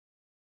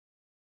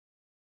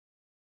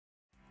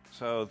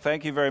So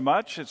thank you very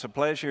much. It's a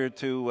pleasure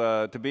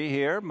to be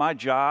here. My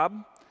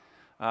job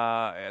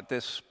at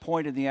this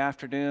point in the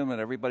afternoon when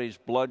everybody's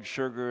blood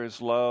sugar is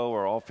low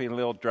or all feeling a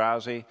little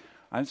drowsy,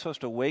 I'm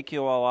supposed to wake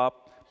you all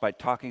up by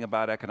talking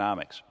about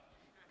economics.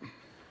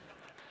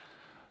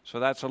 So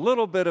that's a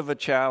little bit of a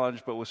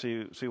challenge, but we'll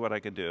see what I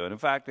can do. And in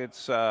fact,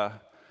 it's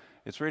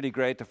really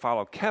great to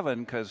follow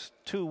Kevin, because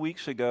 2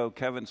 weeks ago,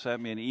 Kevin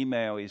sent me an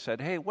email. He said,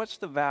 hey, what's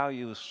the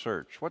value of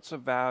search? What's the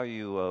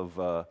value of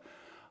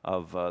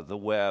the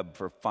web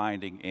for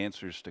finding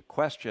answers to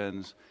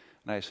questions?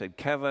 And I said,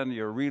 Kevin,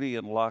 you're really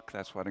in luck.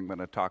 That's what I'm going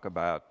to talk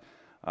about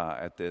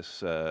at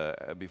this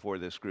before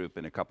this group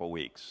in a couple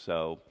weeks.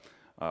 So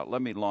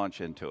let me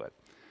launch into it.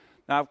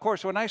 Now, of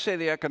course, when I say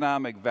the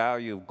economic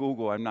value of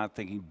Google, I'm not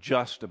thinking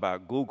just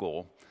about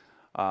Google.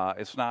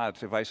 It's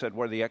not, if I said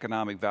what are the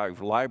economic value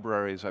of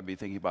libraries, I'd be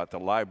thinking about the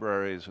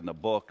libraries and the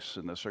books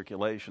and the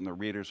circulation, the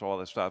readers, all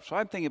this stuff. So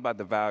I'm thinking about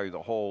the value of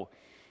the whole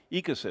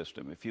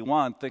ecosystem. If you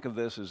want, think of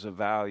this as the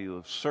value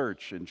of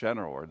search in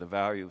general, or the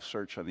value of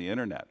search on the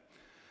internet.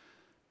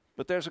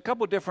 But there's a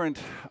couple different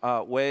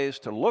ways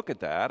to look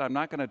at that. I'm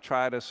not going to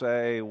try to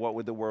say what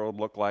would the world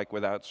look like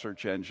without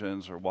search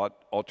engines, or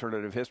what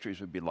alternative histories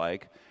would be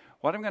like.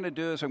 What I'm going to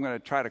do is I'm going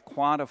to try to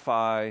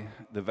quantify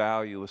the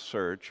value of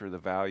search, or the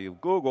value of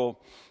Google,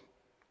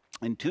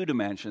 in two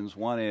dimensions.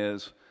 One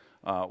is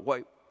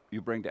what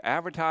you bring to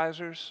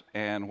advertisers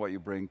and what you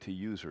bring to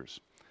users.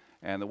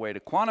 And the way to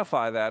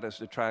quantify that is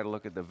to try to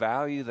look at the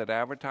value that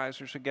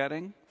advertisers are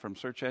getting from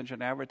search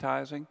engine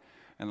advertising,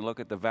 and look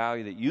at the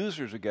value that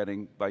users are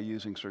getting by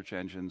using search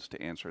engines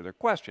to answer their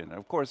question. And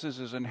of course, this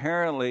is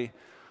inherently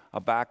a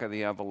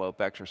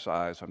back-of-the-envelope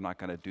exercise. I'm not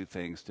going to do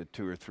things to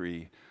 2 or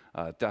 3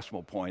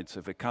 decimal points.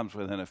 If it comes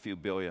within a few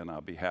billion,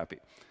 I'll be happy.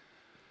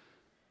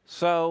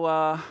 So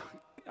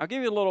I'll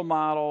give you a little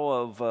model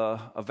of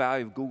a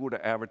value of Google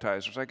to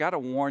advertisers. I got to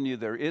warn you,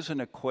 there is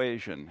an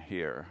equation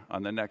here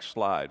on the next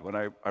slide. When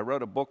I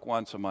wrote a book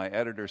once, and my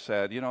editor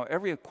said, you know,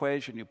 every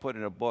equation you put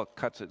in a book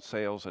cuts its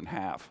sales in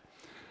half.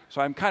 So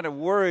I'm kind of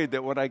worried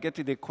that when I get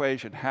to the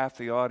equation, half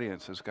the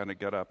audience is going to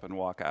get up and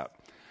walk out.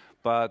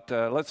 But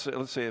let's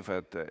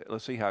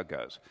see how it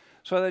goes.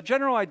 So the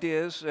general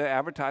idea is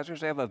advertisers,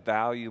 they have a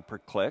value per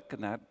click,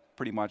 and that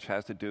pretty much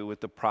has to do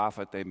with the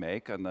profit they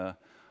make on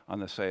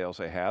the sales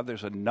they have.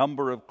 There's a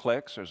number of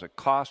clicks, there's a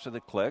cost of the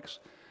clicks,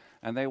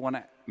 and they want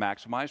to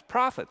maximize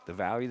profit. The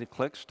value of the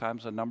clicks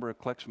times the number of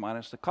clicks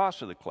minus the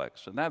cost of the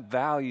clicks. And that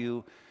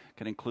value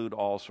can include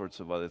all sorts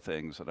of other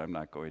things that I'm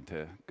not going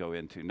to go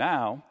into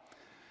now.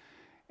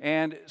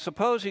 And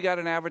suppose you got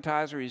an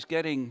advertiser, he's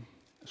getting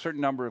a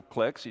certain number of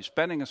clicks, he's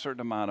spending a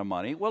certain amount of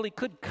money. Well, he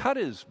could cut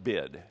his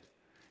bid.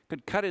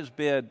 Could cut his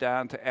bid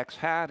down to X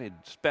hat, he'd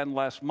spend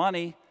less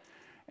money.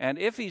 And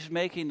if he's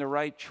making the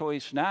right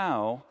choice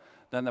now,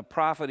 then the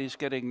profit he's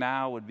getting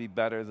now would be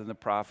better than the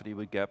profit he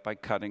would get by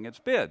cutting its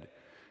bid.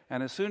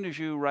 And as soon as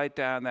you write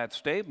down that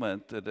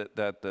statement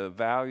that the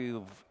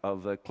value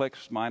of the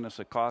clicks minus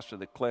the cost of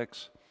the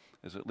clicks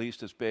is at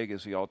least as big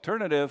as the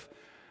alternative,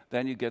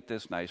 then you get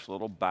this nice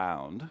little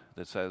bound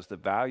that says the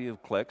value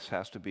of clicks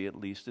has to be at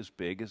least as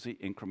big as the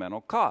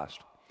incremental cost.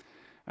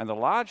 And the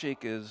logic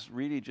is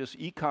really just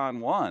econ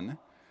 1.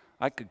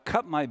 I could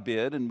cut my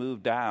bid and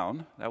move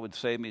down. That would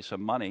save me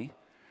some money,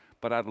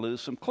 but I'd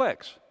lose some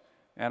clicks.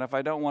 And if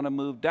I don't want to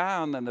move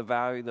down, then the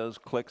value of those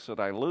clicks that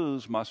I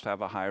lose must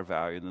have a higher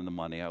value than the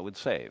money I would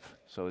save.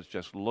 So it's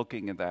just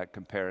looking at that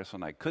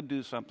comparison. I could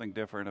do something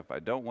different. If I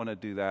don't want to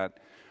do that,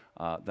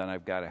 then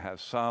I've got to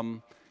have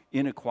some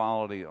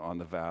inequality on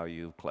the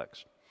value of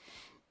clicks.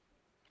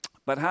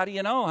 But how do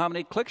you know how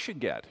many clicks you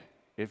get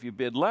if you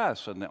bid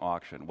less in the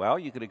auction? Well,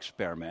 you could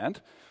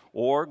experiment,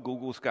 or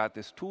Google's got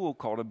this tool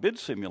called a bid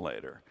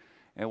simulator.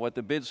 And what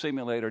the bid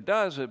simulator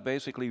does, it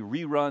basically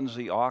reruns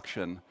the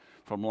auction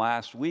from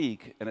last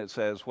week, and it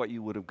says what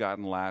you would have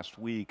gotten last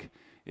week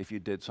if you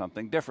did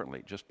something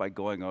differently, just by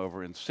going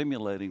over and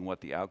simulating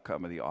what the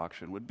outcome of the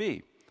auction would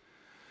be.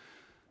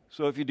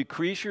 So if you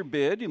decrease your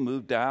bid, you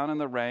move down in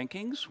the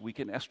rankings, we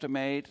can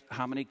estimate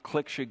how many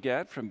clicks you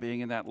get from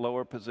being in that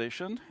lower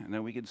position, and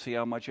then we can see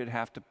how much you'd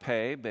have to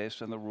pay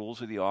based on the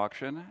rules of the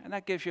auction, and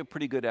that gives you a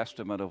pretty good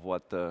estimate of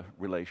what the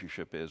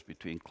relationship is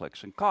between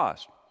clicks and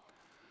cost.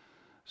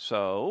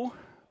 So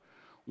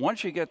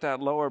once you get that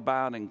lower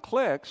bound in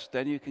clicks,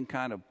 then you can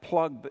kind of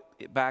plug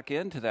back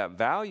into that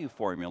value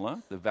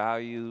formula, the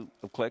value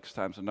of clicks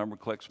times the number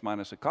of clicks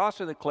minus the cost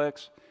of the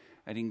clicks,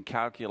 and you can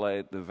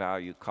calculate the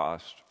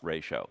value-cost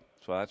ratio.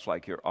 So that's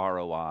like your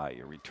ROI,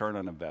 your return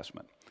on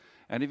investment.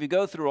 And if you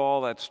go through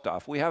all that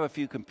stuff, we have a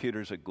few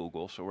computers at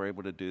Google, so we're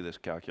able to do this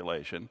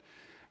calculation.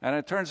 And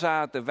it turns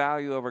out the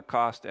value over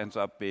cost ends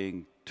up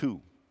being 2,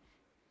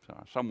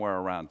 so somewhere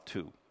around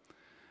 2.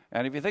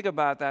 And if you think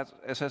about that,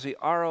 it says the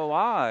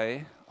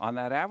ROI on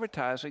that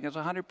advertising is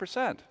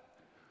 100%.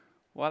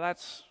 Well,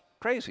 that's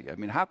crazy. I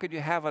mean, how could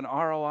you have an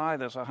ROI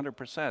that's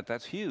 100%?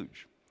 That's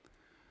huge.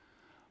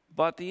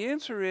 But the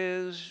answer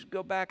is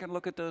go back and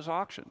look at those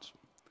auctions.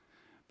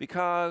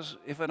 Because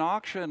if an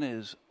auction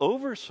is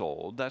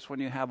oversold, that's when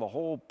you have a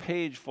whole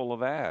page full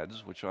of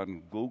ads, which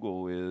on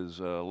Google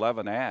is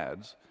 11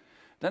 ads.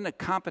 Then the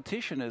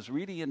competition is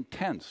really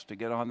intense to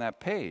get on that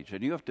page,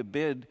 and you have to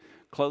bid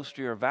close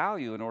to your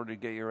value in order to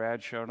get your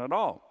ad shown at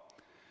all.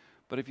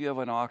 But if you have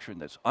an auction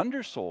that's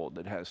undersold,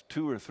 that has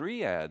 2 or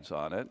 3 ads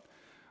on it,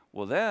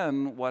 well,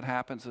 then what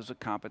happens is the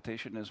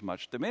competition is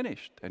much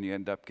diminished, and you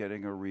end up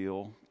getting a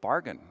real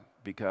bargain.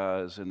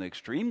 Because in the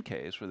extreme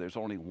case, where there's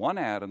only 1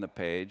 ad on the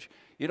page,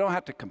 you don't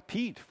have to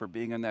compete for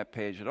being on that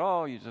page at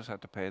all. You just have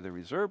to pay the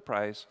reserve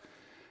price,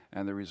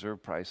 and the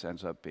reserve price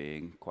ends up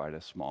being quite a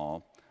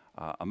small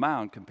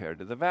amount compared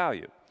to the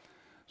value.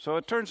 So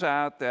it turns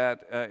out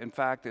that, in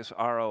fact, this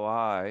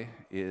ROI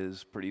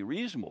is pretty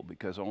reasonable,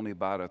 because only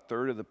about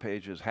 1/3 of the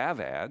pages have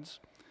ads,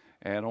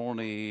 and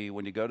only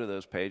when you go to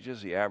those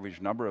pages, the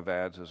average number of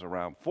ads is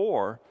around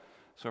 4.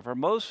 So for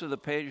most of the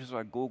pages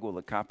on Google,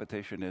 the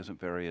competition isn't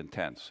very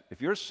intense.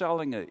 If you're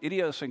selling an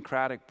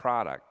idiosyncratic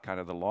product, kind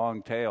of the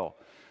long tail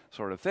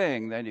sort of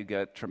thing, then you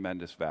get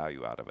tremendous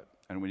value out of it.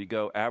 And when you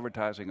go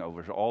advertising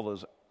over all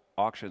those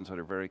auctions that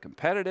are very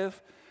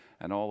competitive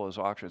and all those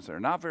auctions that are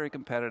not very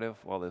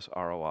competitive, well, this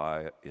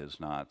ROI is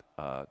not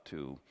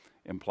too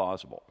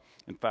implausible.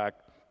 In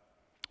fact,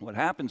 what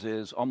happens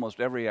is almost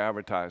every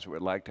advertiser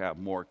would like to have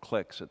more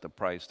clicks at the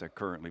price they're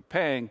currently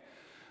paying.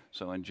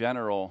 So in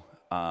general,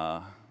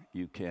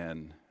 you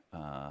can,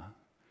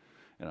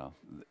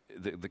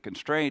 the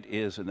constraint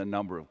is in the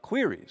number of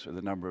queries or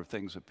the number of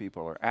things that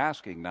people are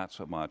asking, not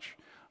so much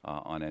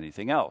on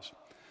anything else.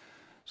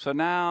 So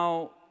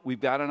now we've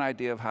got an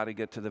idea of how to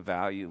get to the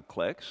value of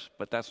clicks,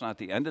 but that's not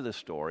the end of the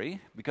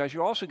story, because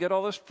you also get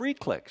all those free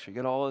clicks. You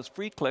get all those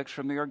free clicks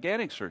from the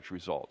organic search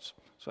results.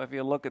 So if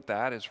you look at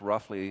that, it's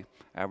roughly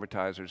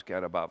advertisers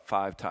get about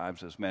 5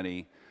 times as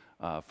many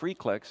free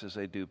clicks as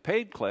they do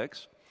paid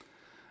clicks.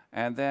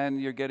 And then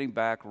you're getting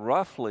back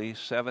roughly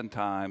 7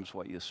 times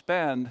what you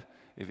spend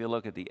if you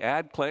look at the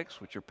ad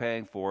clicks, which you're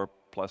paying for,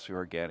 plus the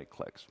organic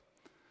clicks.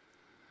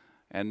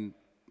 And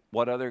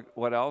what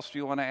else do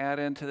you want to add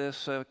into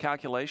this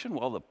calculation?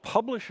 Well, the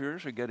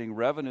publishers are getting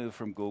revenue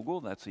from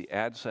Google. That's the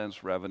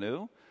AdSense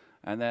revenue.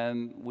 And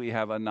then we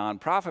have a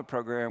nonprofit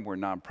program where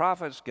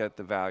nonprofits get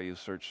the value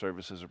search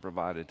services are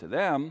provided to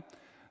them.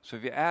 So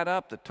if you add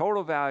up the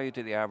total value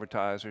to the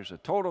advertisers, the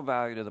total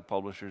value to the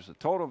publishers, the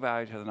total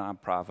value to the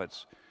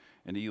nonprofits,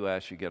 in the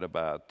US, you get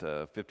about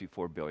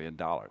 $54 billion.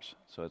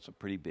 So it's a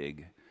pretty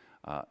big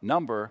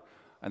number,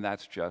 and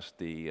that's just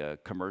the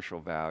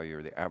commercial value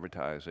or the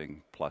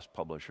advertising plus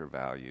publisher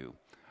value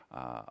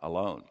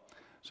alone.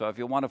 So if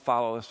you want to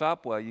follow us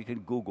up, well, you can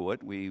Google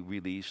it. We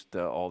released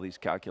all these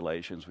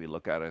calculations. We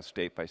look at a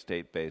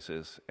state-by-state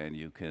basis, and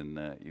you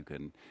can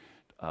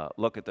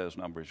look at those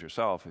numbers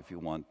yourself if you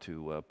want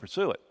to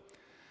pursue it.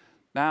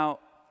 Now,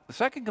 the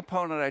second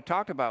component I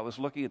talked about was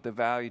looking at the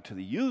value to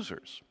the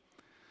users.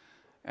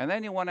 And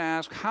then you want to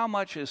ask, how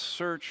much is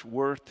search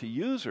worth to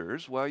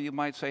users? Well, you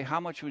might say,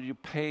 how much would you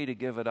pay to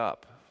give it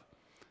up?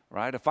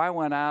 Right? If I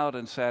went out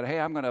and said,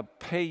 hey, I'm going to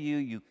pay you,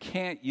 you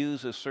can't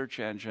use a search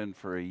engine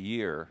for a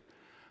year,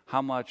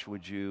 how much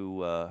would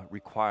you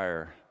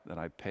require that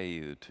I pay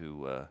you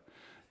to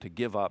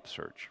give up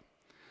search?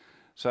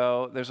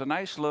 So there's a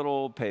nice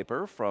little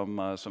paper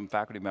from some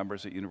faculty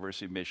members at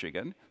University of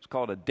Michigan. It's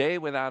called A Day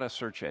Without a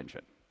Search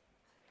Engine.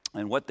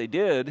 And what they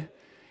did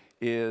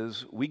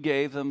is we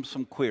gave them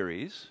some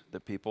queries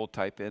that people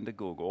type into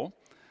Google,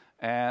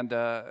 and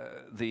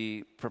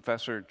the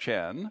Professor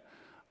Chen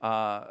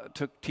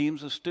took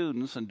teams of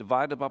students and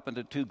divided them up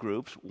into 2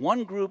 groups.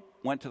 One group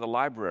went to the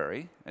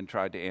library and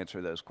tried to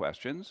answer those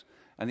questions,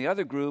 and the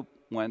other group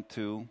went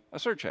to a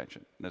search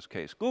engine, in this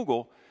case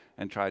Google,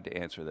 and tried to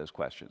answer those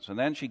questions. And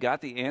then she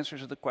got the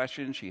answers to the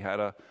questions. She had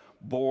a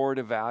board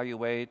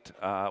evaluate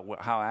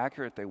how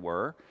accurate they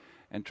were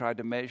and tried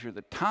to measure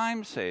the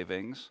time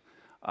savings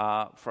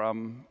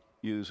from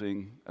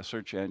using a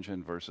search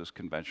engine versus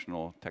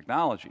conventional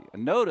technology.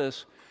 And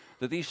notice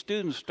that these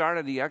students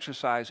started the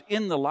exercise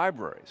in the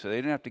library, so they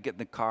didn't have to get in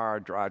the car,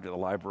 drive to the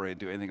library, and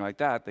do anything like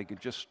that. They could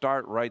just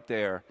start right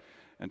there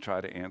and try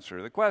to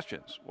answer the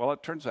questions. Well,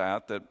 it turns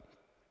out that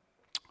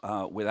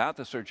without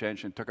the search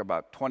engine, it took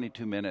about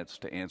 22 minutes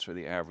to answer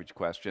the average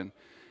question,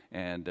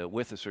 and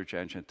with the search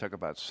engine, it took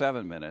about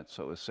 7 minutes,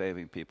 so it was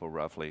saving people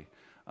roughly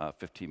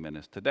 15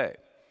 minutes today.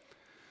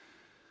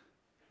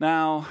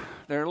 Now,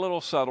 there are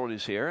little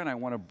subtleties here, and I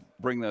want to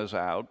bring those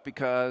out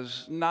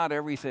because not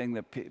everything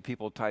that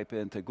people type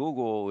into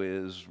Google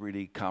is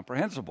really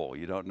comprehensible.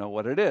 You don't know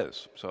what it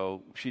is.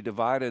 So she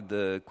divided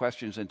the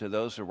questions into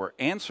those that were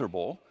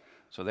answerable.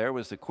 So there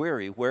was the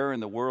query, where in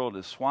the world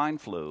is swine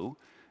flu?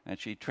 And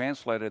she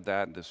translated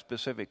that into a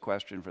specific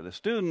question for the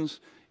students.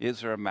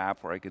 Is there a map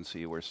where I can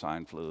see where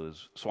swine flu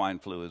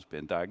has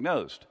been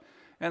diagnosed?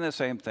 And the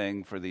same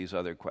thing for these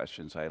other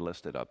questions I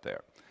listed up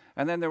there.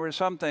 And then there were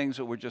some things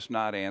that were just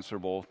not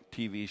answerable,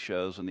 TV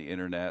shows on the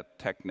internet,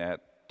 TechNet,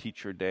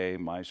 Teacher Day,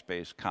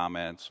 MySpace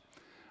comments.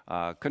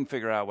 Couldn't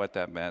figure out what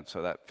that meant,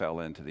 so that fell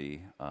into the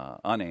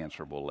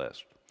unanswerable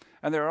list.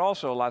 And there are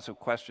also lots of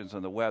questions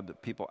on the web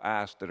that people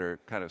ask that are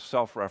kind of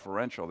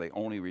self-referential. They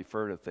only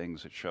refer to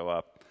things that show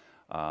up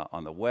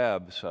on the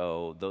web,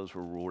 so those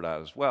were ruled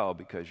out as well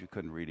because you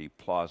couldn't really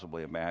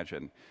plausibly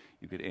imagine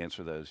you could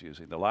answer those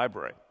using the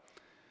library.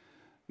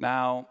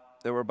 Now,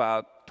 there were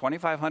about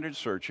 2,500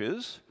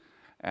 searches,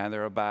 and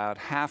there are about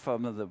half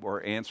of them that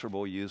were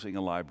answerable using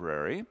a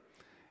library.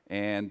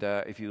 And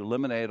if you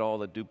eliminate all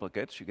the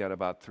duplicates, you got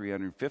about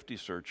 350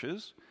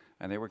 searches,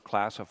 and they were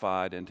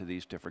classified into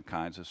these different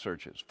kinds of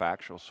searches: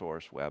 factual,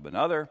 source, web, and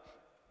other.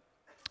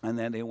 And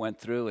then they went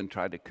through and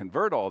tried to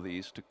convert all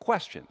these to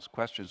questions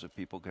that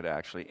people could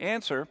actually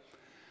answer.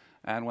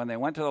 And when they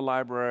went to the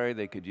library,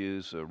 they could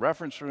use the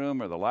reference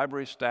room or the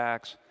library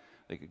stacks.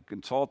 They could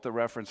consult the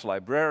reference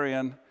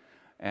librarian.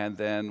 And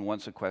then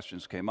once the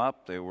questions came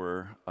up, they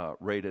were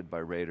rated by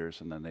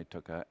raters, and then they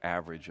took an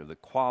average of the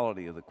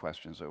quality of the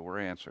questions that were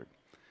answered.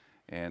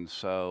 And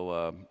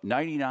so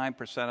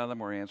 99% of them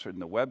were answered in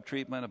the web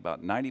treatment,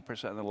 about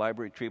 90% in the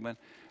library treatment.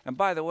 And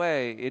by the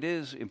way, it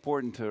is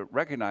important to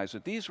recognize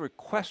that these were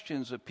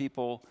questions that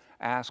people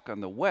ask on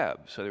the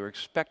web, so they were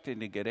expecting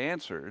to get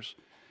answers.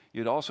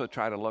 You'd also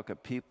try to look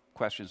at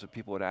questions that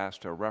people would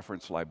ask to a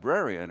reference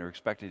librarian or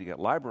expecting to get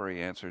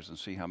library answers and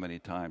see how many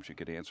times you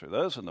could answer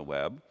those on the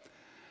web.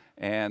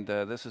 And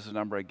this is a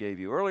number I gave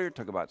you earlier. It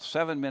took about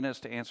 7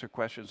 minutes to answer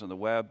questions on the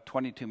web,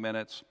 22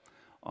 minutes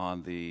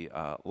on the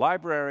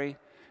library,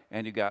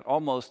 and you got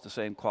almost the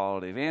same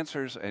quality of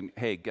answers. And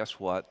hey, guess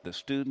what? The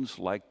students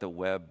liked the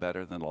web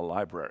better than the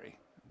library.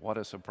 What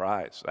a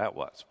surprise that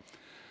was.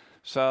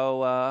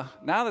 So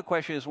now the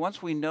question is,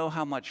 once we know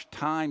how much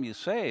time you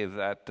save,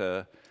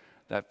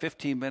 that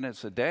 15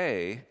 minutes a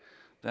day,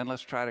 then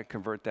let's try to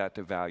convert that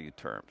to value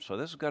terms. So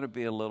this is going to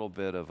be a little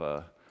bit of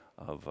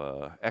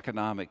a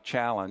economic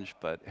challenge,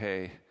 but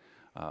hey,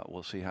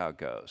 we'll see how it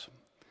goes.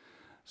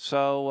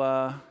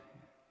 So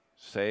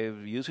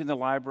save using the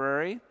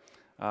library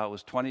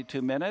was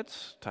 22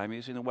 minutes. Time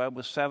using the web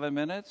was 7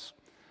 minutes.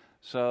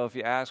 So if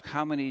you ask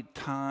how many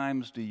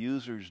times do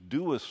users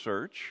do a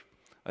search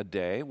a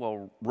day,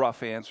 well,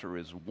 rough answer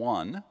is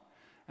 1.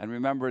 And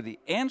remember, the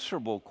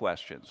answerable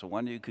questions, the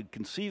one you could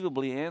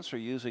conceivably answer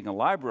using a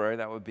library,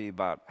 that would be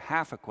about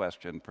half a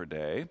question per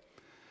day.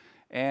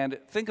 And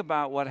think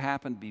about what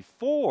happened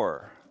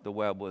before the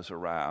web was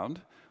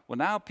around. Well,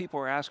 now people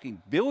are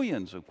asking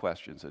billions of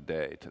questions a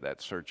day to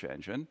that search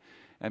engine.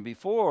 And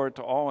before,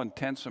 to all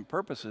intents and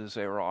purposes,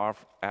 they were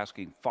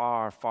asking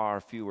far,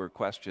 far fewer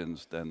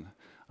questions than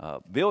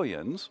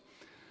billions.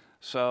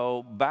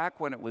 So back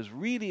when it was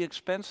really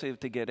expensive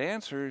to get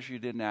answers, you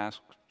didn't ask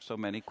so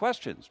many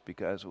questions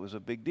because it was a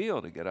big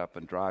deal to get up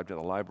and drive to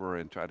the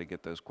library and try to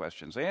get those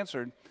questions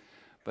answered.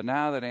 But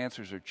now that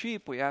answers are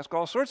cheap, we ask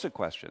all sorts of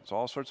questions.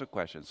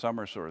 Some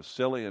are sort of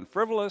silly and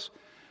frivolous,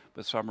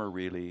 but some are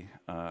really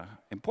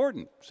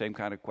important. Same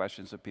kind of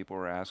questions that people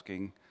were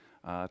asking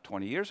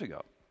 20 years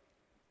ago.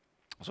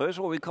 So this is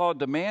what we call a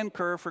demand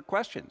curve for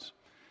questions.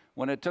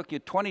 When it took you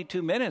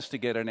 22 minutes to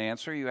get an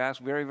answer, you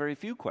ask very, very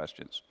few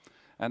questions.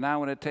 And now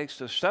when it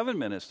takes us 7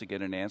 minutes to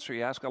get an answer,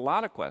 you ask a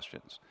lot of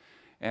questions.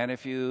 And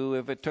if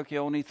it took you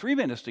only 3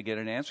 minutes to get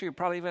an answer, you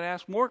probably even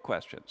ask more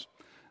questions.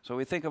 So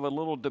we think of a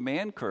little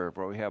demand curve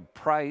where we have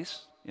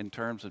price in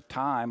terms of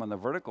time on the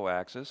vertical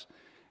axis,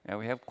 and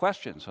we have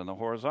questions on the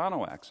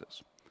horizontal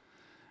axis.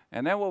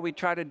 And then what we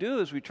try to do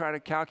is we try to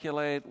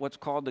calculate what's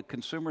called the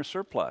consumer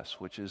surplus,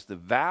 which is the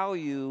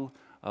value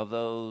of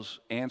those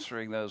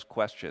answering those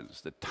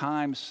questions, the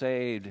time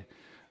saved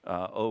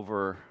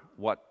over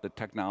what the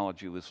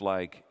technology was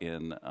like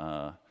in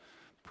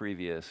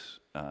previous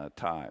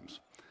times.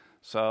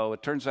 So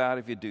it turns out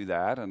if you do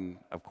that, and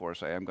of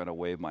course I am going to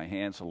wave my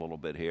hands a little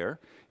bit here,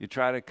 you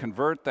try to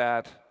convert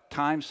that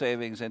time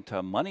savings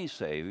into money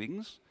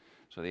savings.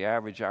 So the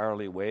average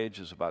hourly wage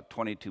is about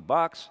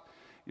 $22.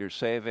 You're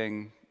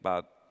saving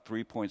about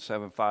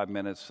 3.75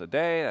 minutes a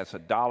day. That's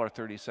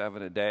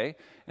 $1.37 a day.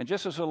 And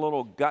just as a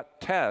little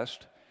gut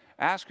test,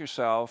 ask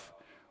yourself,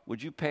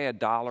 would you pay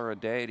 $1 a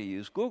day to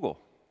use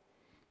Google?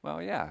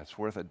 Well, yeah, it's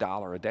worth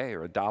 $1 a day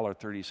or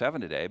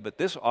 $1.37 a day, but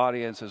this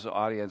audience is an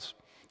audience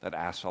that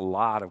asks a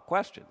lot of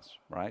questions,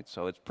 right?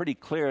 So it's pretty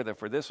clear that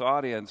for this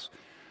audience,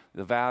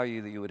 the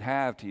value that you would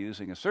have to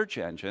using a search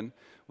engine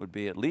would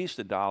be at least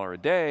 $1 a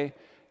day.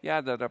 You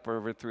add that up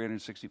over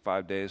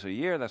 365 days a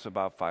year, that's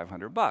about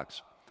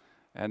 $500.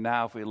 And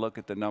now if we look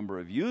at the number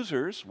of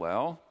users,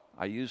 well,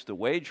 I used the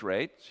wage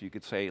rate, so you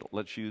could say,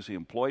 let's use the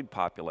employed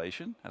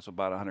population, that's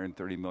about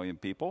 130 million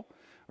people.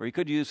 Or you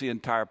could use the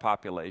entire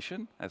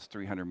population, that's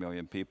 300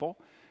 million people.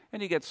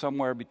 And you get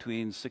somewhere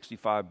between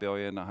 65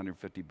 billion,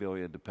 150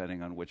 billion,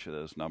 depending on which of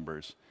those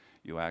numbers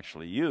you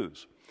actually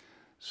use.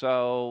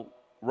 So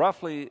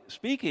roughly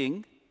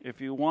speaking,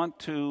 if you want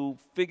to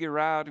figure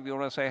out, if you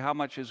want to say how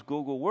much is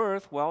Google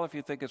worth, well, if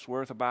you think it's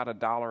worth about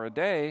 $1 a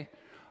day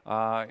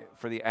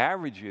for the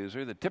average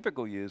user, the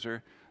typical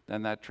user,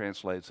 then that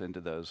translates into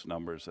those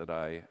numbers that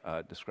I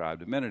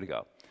described a minute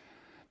ago.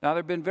 Now,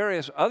 there have been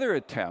various other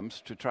attempts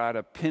to try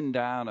to pin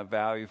down a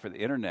value for the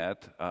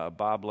Internet.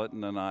 Bob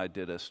Litton and I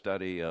did a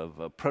study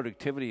of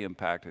productivity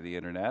impact of the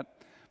Internet.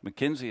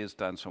 McKinsey has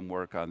done some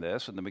work on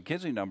this, and the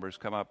McKinsey numbers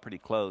come up pretty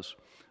close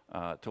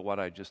to what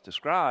I just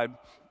described,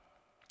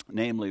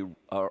 namely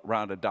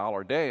around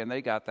 $1 a day, and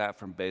they got that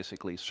from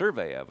basically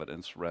survey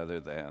evidence rather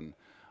than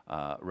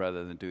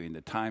doing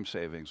the time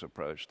savings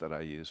approach that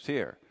I used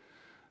here.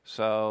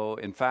 So,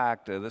 in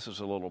fact, this is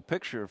a little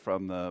picture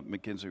from the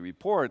McKinsey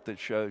report that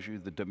shows you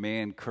the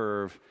demand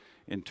curve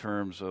in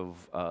terms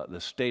of the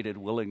stated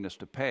willingness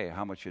to pay,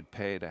 how much you'd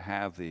pay to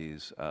have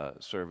these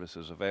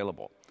services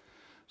available.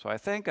 So I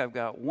think I've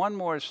got one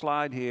more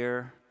slide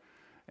here.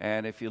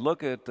 And if you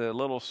look at the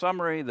little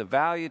summary, the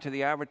value to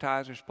the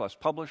advertisers plus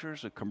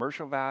publishers, the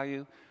commercial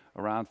value,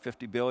 around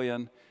 $50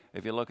 billion.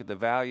 If you look at the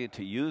value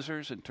to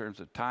users in terms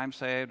of time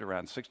saved,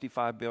 around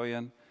 $65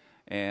 billion.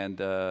 And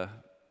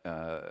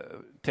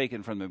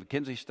taken from the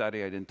McKinsey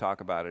study, I didn't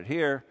talk about it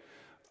here,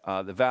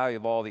 the value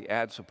of all the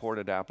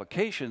ad-supported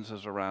applications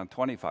is around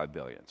 $25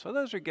 billion. So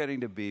those are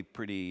getting to be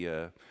pretty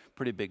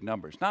big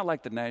numbers. Not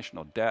like the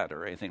national debt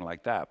or anything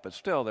like that, but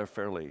still they're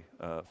fairly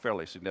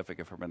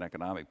significant from an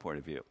economic point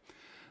of view.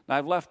 Now,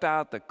 I've left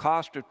out the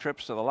cost of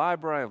trips to the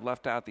library. I've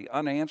left out the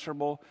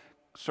unanswerable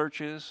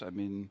searches, I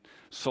mean,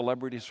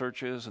 celebrity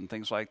searches and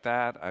things like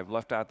that. I've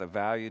left out the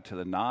value to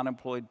the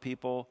non-employed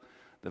people,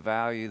 the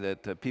value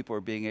that people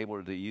are being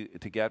able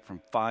to get from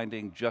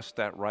finding just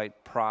that right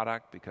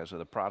product because of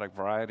the product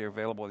variety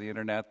available on the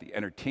internet, the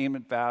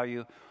entertainment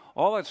value.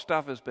 All that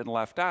stuff has been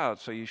left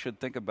out, so you should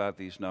think about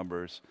these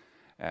numbers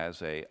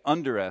as an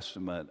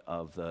underestimate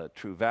of the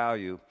true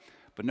value.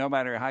 But no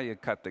matter how you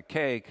cut the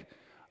cake,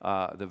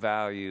 the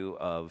value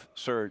of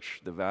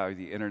search, the value of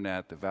the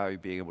internet, the value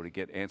of being able to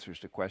get answers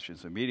to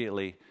questions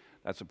immediately,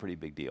 that's a pretty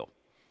big deal.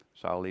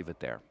 So I'll leave it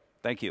there.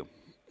 Thank you.